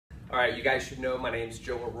All right, you guys should know my name's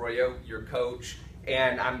Joe Arroyo, your coach,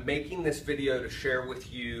 and I'm making this video to share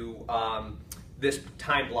with you this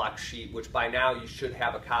time block sheet, which by now you should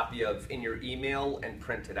have a copy of in your email and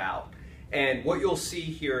print it out. And what you'll see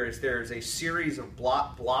here is there's a series of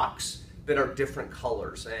blocks that are different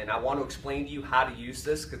colors, and I want to explain to you how to use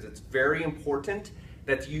this because it's very important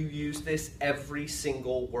that you use this every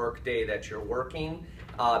single work day that you're working,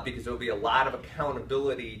 because there'll be a lot of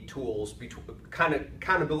accountability tools,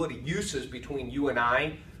 accountability uses between you and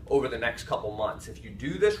I over the next couple months. If you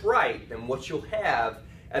do this right, then what you'll have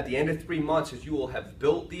at the end of 3 months is you will have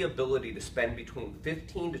built the ability to spend between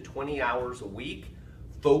 15 to 20 hours a week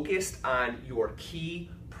focused on your key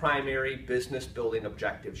primary business building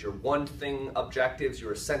objectives, your one thing objectives,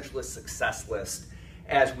 your essentialist success list,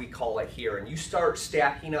 as we call it here. And you start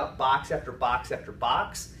stacking up box after box after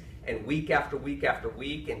box, and week after week after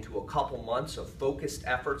week into a couple months of focused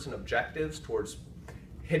efforts and objectives towards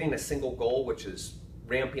hitting a single goal, which is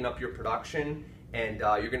ramping up your production, and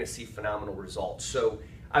you're going to see phenomenal results. So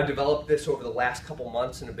I've developed this over the last couple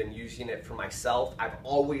months and have been using it for myself. I've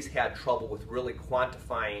always had trouble with really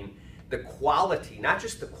quantifying the quality, not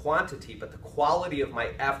just the quantity, but the quality of my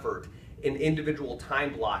effort in individual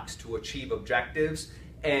time blocks to achieve objectives.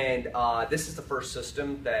 And this is the first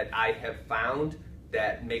system that I have found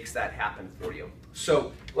that makes that happen for you.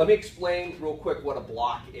 So let me explain real quick what a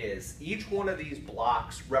block is. Each one of these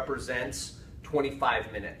blocks represents 25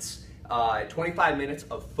 minutes. 25 minutes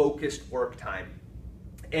of focused work time.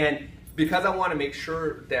 And because I want to make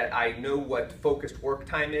sure that I know what focused work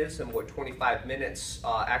time is and what 25 minutes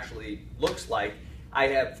actually looks like, I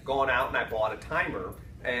have gone out and I bought a timer,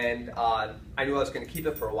 and I knew I was going to keep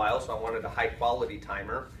it for a while, so I wanted a high quality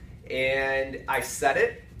timer, and I set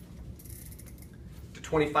it to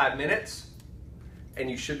 25 minutes, and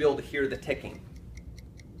you should be able to hear the ticking.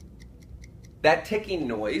 That ticking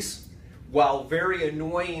noise, while very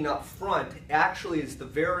annoying up front, actually is the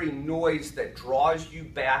very noise that draws you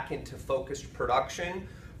back into focused production,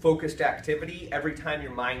 focused activity, every time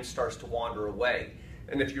your mind starts to wander away.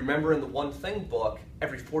 And if you remember in the One Thing book,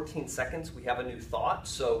 every 14 seconds we have a new thought,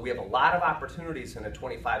 so we have a lot of opportunities in a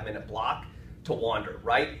 25-minute block to wander,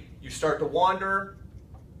 right? You start to wander,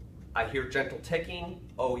 I hear gentle ticking,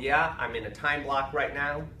 oh yeah, I'm in a time block right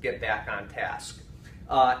now, get back on task.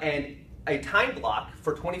 And a time block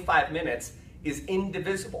for 25 minutes is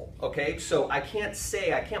indivisible, okay? So I can't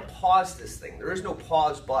pause this thing. There is no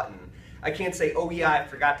pause button. I can't say, oh yeah, I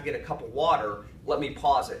forgot to get a cup of water, let me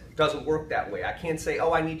pause it. It doesn't work that way. I can't say,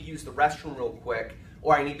 oh, I need to use the restroom real quick,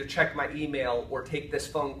 or I need to check my email, or take this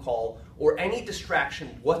phone call, or any distraction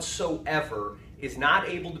whatsoever is not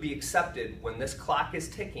able to be accepted when this clock is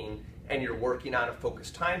ticking and you're working on a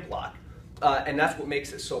focused time block. And that's what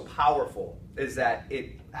makes it so powerful, is that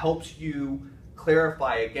it helps you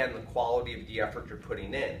clarify, again, the quality of the effort you're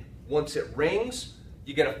putting in. Once it rings,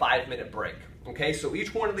 you get a 5-minute break. Okay, so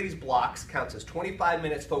each one of these blocks counts as 25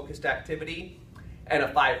 minutes focused activity and a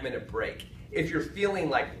 5-minute break. If you're feeling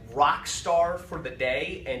like rock star for the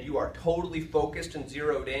day and you are totally focused and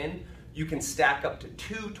zeroed in, you can stack up to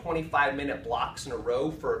 2 25-minute blocks in a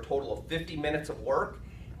row for a total of 50 minutes of work,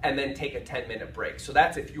 and then take a 10-minute break. So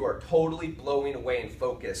that's if you are totally blowing away and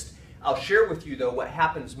focused. I'll share with you though what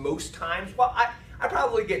happens most times. Well, I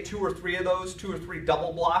probably get 2 or 3 of those, 2 or 3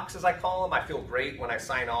 double blocks as I call them. I feel great when I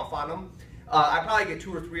sign off on them. I probably get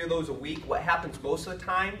 2 or 3 of those a week. What happens most of the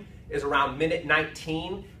time is around minute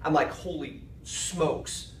 19, I'm like, holy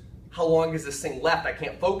smokes, how long is this thing left? I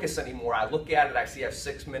can't focus anymore. I look at it, I see I have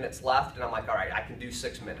 6 minutes left, and I'm like, all right, I can do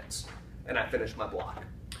 6 minutes. And I finish my block.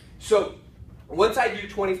 So once I do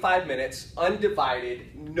 25 minutes,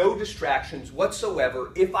 undivided, no distractions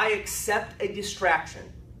whatsoever, if I accept a distraction,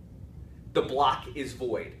 the block is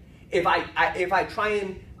void. If I try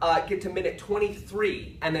and get to minute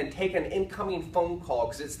 23 and then take an incoming phone call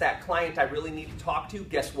because it's that client I really need to talk to,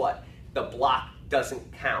 guess what? The block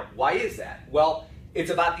doesn't count. Why is that? Well, it's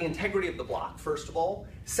about the integrity of the block, first of all.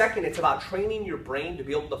 Second, it's about training your brain to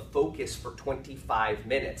be able to focus for 25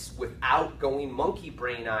 minutes without going monkey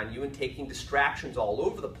brain on you and taking distractions all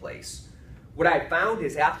over the place. What I found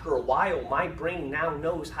is after a while, my brain now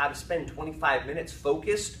knows how to spend 25 minutes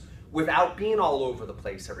focused without being all over the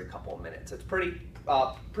place every couple of minutes. It's pretty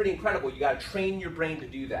incredible. You got to train your brain to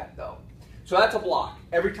do that though. So that's a block.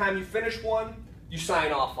 Every time you finish one, you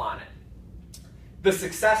sign off on it. The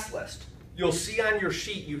success list. You'll see on your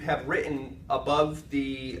sheet you have written above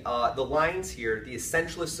the lines here, the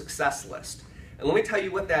essentialist success list. And let me tell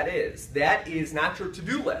you what that is. That is not your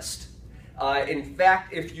to-do list. In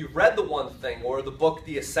fact, if you've read The One Thing or the book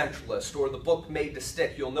The Essentialist or the book Made to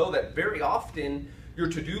Stick, you'll know that very often your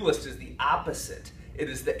to-do list is the opposite. It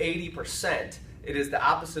is the 80%. It is the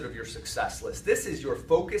opposite of your success list. This is your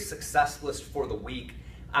focused success list for the week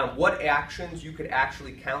on what actions you could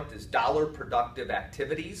actually count as dollar productive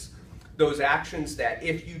activities. Those actions that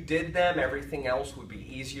if you did them, everything else would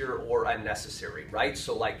be easier or unnecessary, right?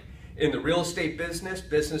 So like in the real estate business,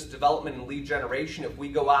 business development and lead generation, if we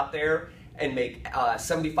go out there and make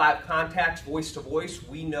 75 contacts voice to voice,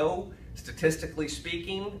 we know statistically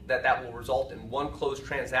speaking that that will result in one closed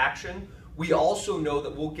transaction. We also know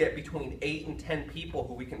that we'll get between 8 and 10 people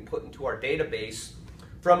who we can put into our database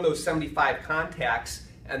from those 75 contacts.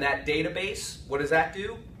 And that database, what does that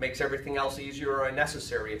do? Makes everything else easier or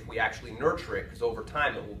unnecessary if we actually nurture it, because over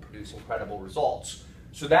time it will produce incredible results.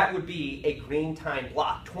 So that would be a green time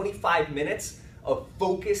block, 25 minutes of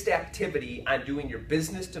focused activity on doing your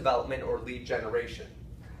business development or lead generation.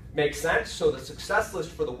 Make sense? So the success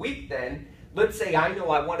list for the week then, let's say I know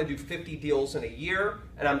I want to do 50 deals in a year,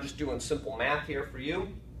 and I'm just doing simple math here for you.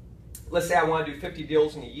 Let's say I want to do 50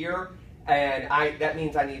 deals in a year, and that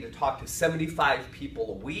means I need to talk to 75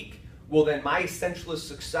 people a week. Well, then my essentialist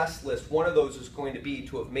success list, one of those is going to be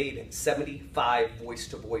to have made 75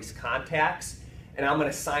 voice-to-voice contacts, and I'm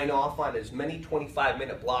going to sign off on as many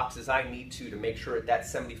 25-minute blocks as I need to make sure that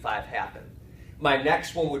 75 happen. My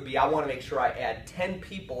next one would be I want to make sure I add 10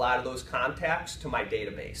 people out of those contacts to my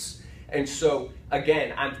database. And so,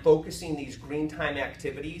 again, I'm focusing these green time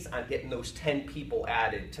activities on getting those 10 people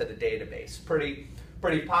added to the database.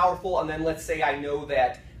 Pretty powerful. And then let's say I know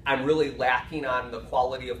that I'm really lacking on the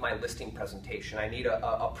quality of my listing presentation. I need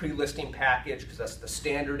a pre-listing package because that's the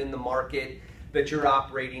standard in the market that you're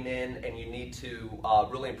operating in, and you need to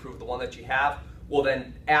really improve the one that you have. Well,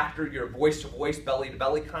 then after your voice-to-voice,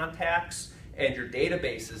 belly-to-belly contacts and your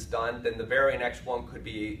database is done, then the very next one could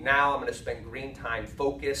be, now I'm going to spend green time,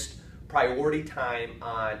 focused, priority time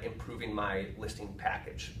on improving my listing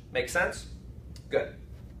package. Make sense? Good.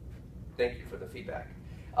 Thank you for the feedback.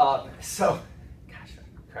 Gosh, I'm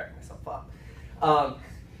cracking myself up.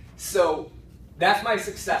 So that's my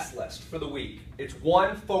success list for the week. It's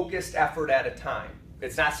one focused effort at a time.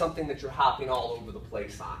 It's not something that you're hopping all over the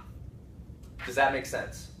place on. Does that make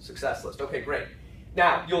sense? Success list. Okay, great.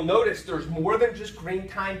 Now, you'll notice there's more than just green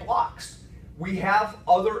time blocks. We have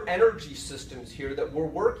other energy systems here that we're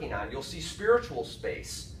working on. You'll see spiritual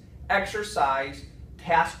space, exercise,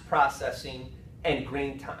 task processing, and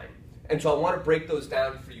green time. And so I want to break those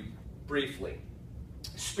down for you briefly.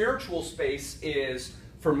 Spiritual space is,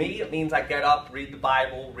 for me, it means I get up, read the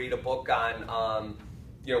Bible, read a book on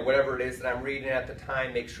whatever it is that I'm reading at the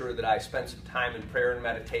time, make sure that I spend some time in prayer and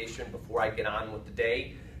meditation before I get on with the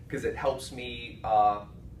day, because it helps me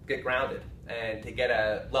get grounded and to get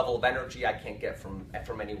a level of energy I can't get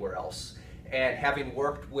from anywhere else. And having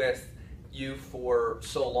worked with you for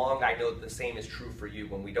so long, I know that the same is true for you.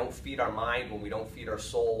 When we don't feed our mind, when we don't feed our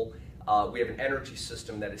soul, we have an energy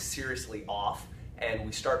system that is seriously off, and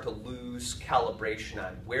we start to lose calibration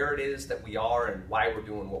on where it is that we are and why we're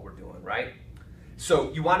doing what we're doing, right?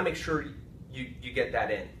 So you want to make sure you get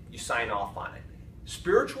that in. You sign off on it.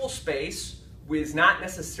 Spiritual space is not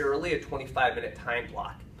necessarily a 25-minute time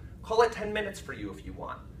block. Call it 10 minutes for you if you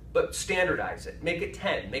want, but standardize it. Make it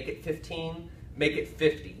 10, make it 15, make it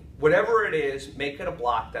 50. Whatever it is, make it a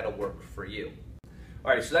block that'll work for you.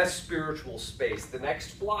 All right, so that's spiritual space. The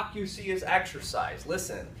next block you see is exercise.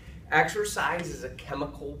 Listen, exercise is a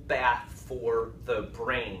chemical bath for the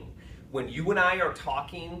brain. When you and I are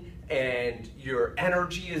talking and your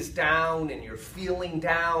energy is down and you're feeling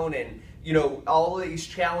down and all of these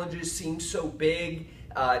challenges seem so big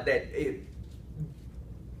that it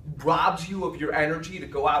robs you of your energy to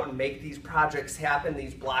go out and make these projects happen,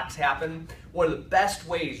 these blocks happen, one of the best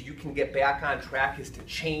ways you can get back on track is to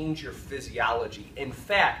change your physiology. In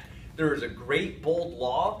fact, there is a great bold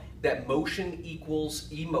law that motion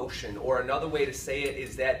equals emotion, or another way to say it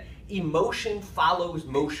is that emotion follows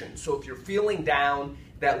motion. So if you're feeling down,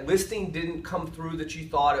 that listing didn't come through that you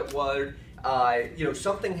thought it would,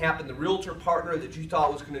 something happened, the realtor partner that you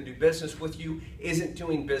thought was going to do business with you isn't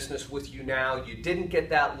doing business with you now, you didn't get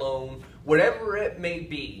that loan, whatever it may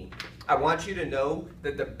be, I want you to know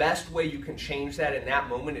that the best way you can change that in that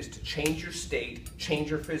moment is to change your state, change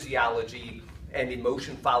your physiology, and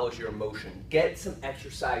emotion follows your emotion. Get some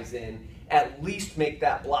exercise in, at least make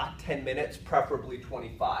that block 10 minutes, preferably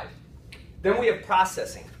 25. Then we have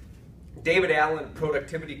processing. David Allen,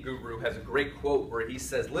 productivity guru, has a great quote where he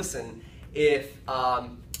says, listen, if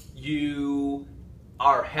you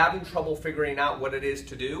are having trouble figuring out what it is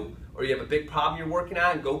to do, or you have a big problem you're working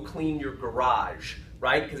on, go clean your garage,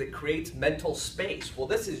 right? Because it creates mental space. Well,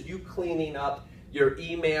 this is you cleaning up your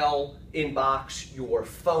email inbox, your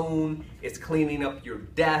phone, it's cleaning up your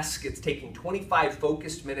desk, it's taking 25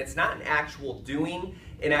 focused minutes, not an actual doing,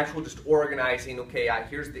 an actual just organizing, okay,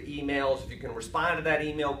 here's the emails, if you can respond to that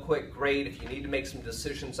email quick, great, if you need to make some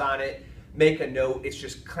decisions on it, make a note. It's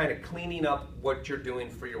just kind of cleaning up what you're doing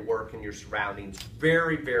for your work and your surroundings.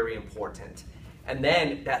 Very, very important. And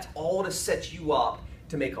then that's all to set you up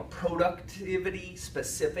to make a productivity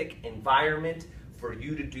specific environment for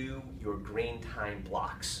you to do your green time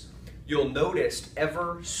blocks. You'll notice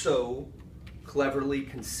ever so cleverly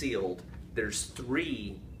concealed, there's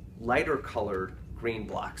 3 lighter colored green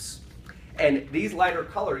blocks. And these lighter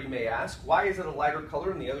color, you may ask, why is it a lighter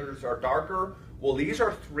color and the others are darker? Well, these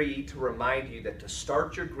are 3 to remind you that to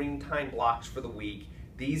start your green time blocks for the week,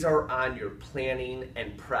 these are on your planning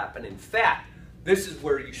and prep. And in fact, this is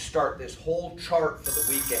where you start this whole chart for the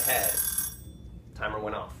week ahead. Timer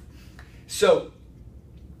went off. So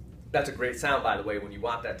that's a great sound, by the way, when you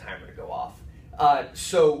want that timer to go off.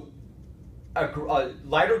 So a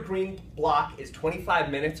lighter green block is 25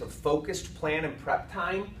 minutes of focused plan and prep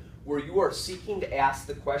time where you are seeking to ask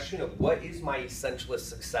the question of what is my essentialist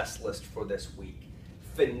success list for this week.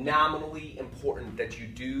 Phenomenally important that you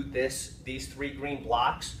do these 3 green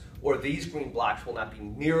blocks, or these green blocks will not be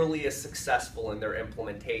nearly as successful in their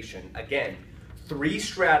implementation. Again, 3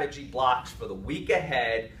 strategy blocks for the week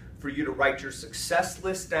ahead for you to write your success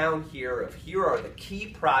list down here of here are the key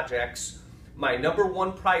projects, my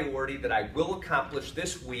 #1 priority that I will accomplish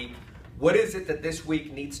this week. What is it that this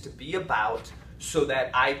week needs to be about so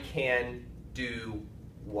that I can do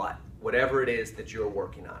whatever it is that you're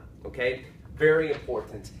working on, okay? Very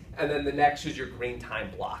important. And then the next is your green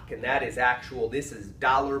time block, and that is this is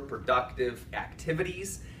dollar productive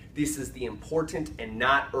activities. This is the important and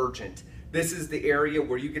not urgent. This is the area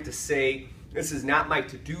where you get to say, this is not my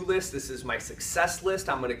to-do list, this is my success list.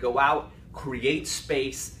 I'm gonna go out, create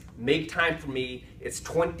space, make time for me. It's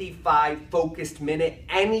 25 focused minutes.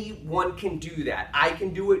 Anyone can do that. I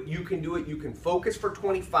can do it, you can do it. You can focus for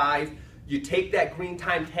 25. You take that green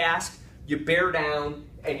time task, you bear down,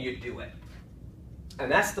 and you do it.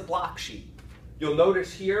 And that's the block sheet. You'll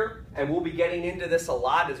notice here, and we'll be getting into this a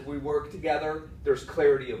lot as we work together, there's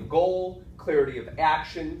clarity of goal, clarity of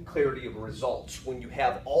action, clarity of results. When you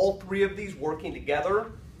have all 3 of these working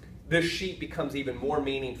together, this sheet becomes even more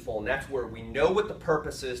meaningful, and that's where we know what the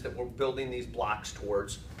purpose is that we're building these blocks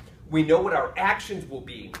towards. We know what our actions will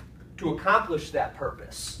be to accomplish that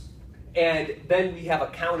purpose. And then we have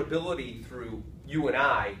accountability through you and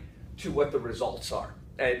I to what the results are,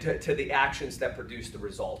 and to the actions that produce the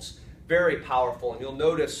results. Very powerful. And you'll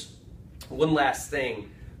notice one last thing,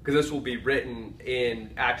 because this will be written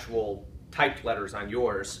in actual typed letters on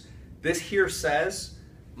yours. This here says,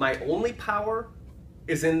 my only power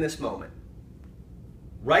is in this moment.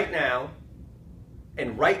 Right now,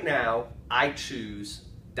 and right now, I choose ...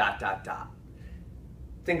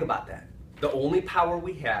 Think about that. The only power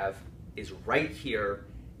we have is right here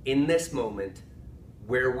in this moment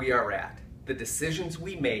where we are at. The decisions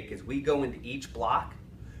we make as we go into each block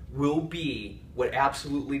will be what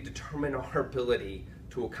absolutely determine our ability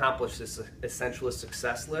to accomplish this essentialist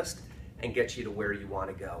success list and get you to where you want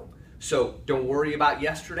to go. So don't worry about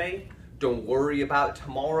yesterday. Don't worry about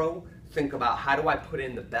tomorrow. Think about, how do I put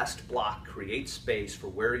in the best block, create space for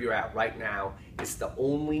where you're at right now. It's the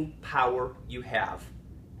only power you have,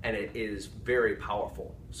 and it is very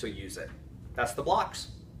powerful, so use it. That's the blocks.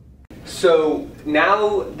 So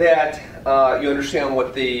now that you understand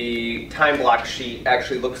what the time block sheet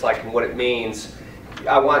actually looks like and what it means,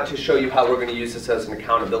 I want to show you how we're going to use this as an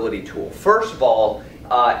accountability tool. First of all,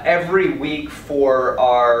 every week for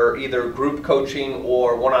our either group coaching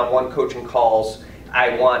or one-on-one coaching calls,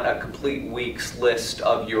 I want a complete week's list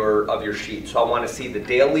of your sheet. So I want to see the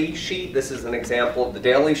daily sheet. This is an example of the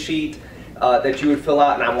daily sheet that you would fill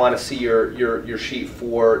out, and I want to see your sheet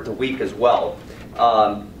for the week as well,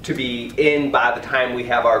 to be in by the time we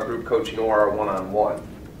have our group coaching or our one-on-one.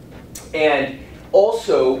 And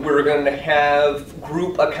also, we're going to have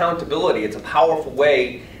group accountability. It's a powerful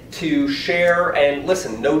way to share and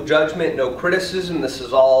listen. No judgment, no criticism. This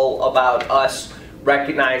is all about us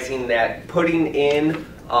recognizing that putting in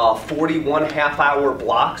 41 half-hour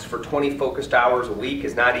blocks for 20 focused hours a week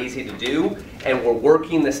is not easy to do, and we're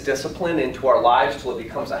working this discipline into our lives till it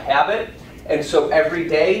becomes a habit. And so every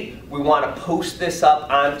day we want to post this up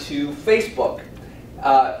onto Facebook.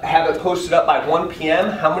 Have it posted up by 1 p.m.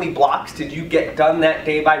 How many blocks did you get done that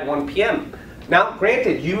day by 1 p.m.? Now,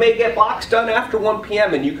 granted, you may get blocks done after 1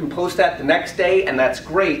 p.m. and you can post that the next day, and that's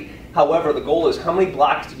great. However, the goal is how many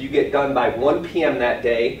blocks did you get done by 1 p.m. that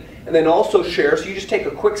day, and then also share. So you just take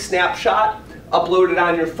a quick snapshot upload it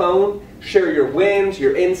on your phone, share your wins,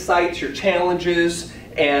 your insights, your challenges,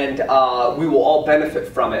 and we will all benefit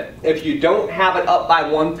from it. If you don't have it up by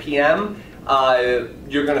 1 p.m.,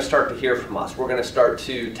 you're going to start to hear from us. We're going to start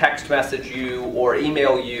to text message you or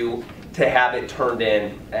email you to have it turned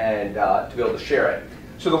in and to be able to share it.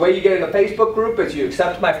 So the way you get in the Facebook group is you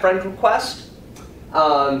accept my friend request.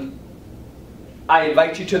 I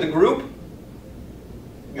invite you to the group.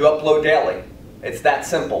 You upload daily. It's that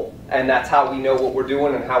simple, and that's how we know what we're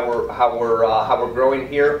doing and how we're growing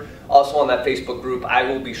here. Also on that Facebook group, I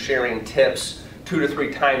will be sharing tips 2 to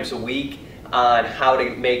 3 times a week on how to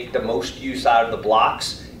make the most use out of the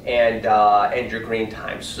blocks and your green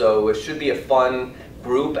time. So it should be a fun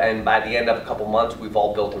group, and by the end of a couple months, we've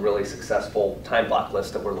all built a really successful time block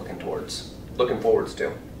list that we're looking forwards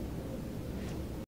to.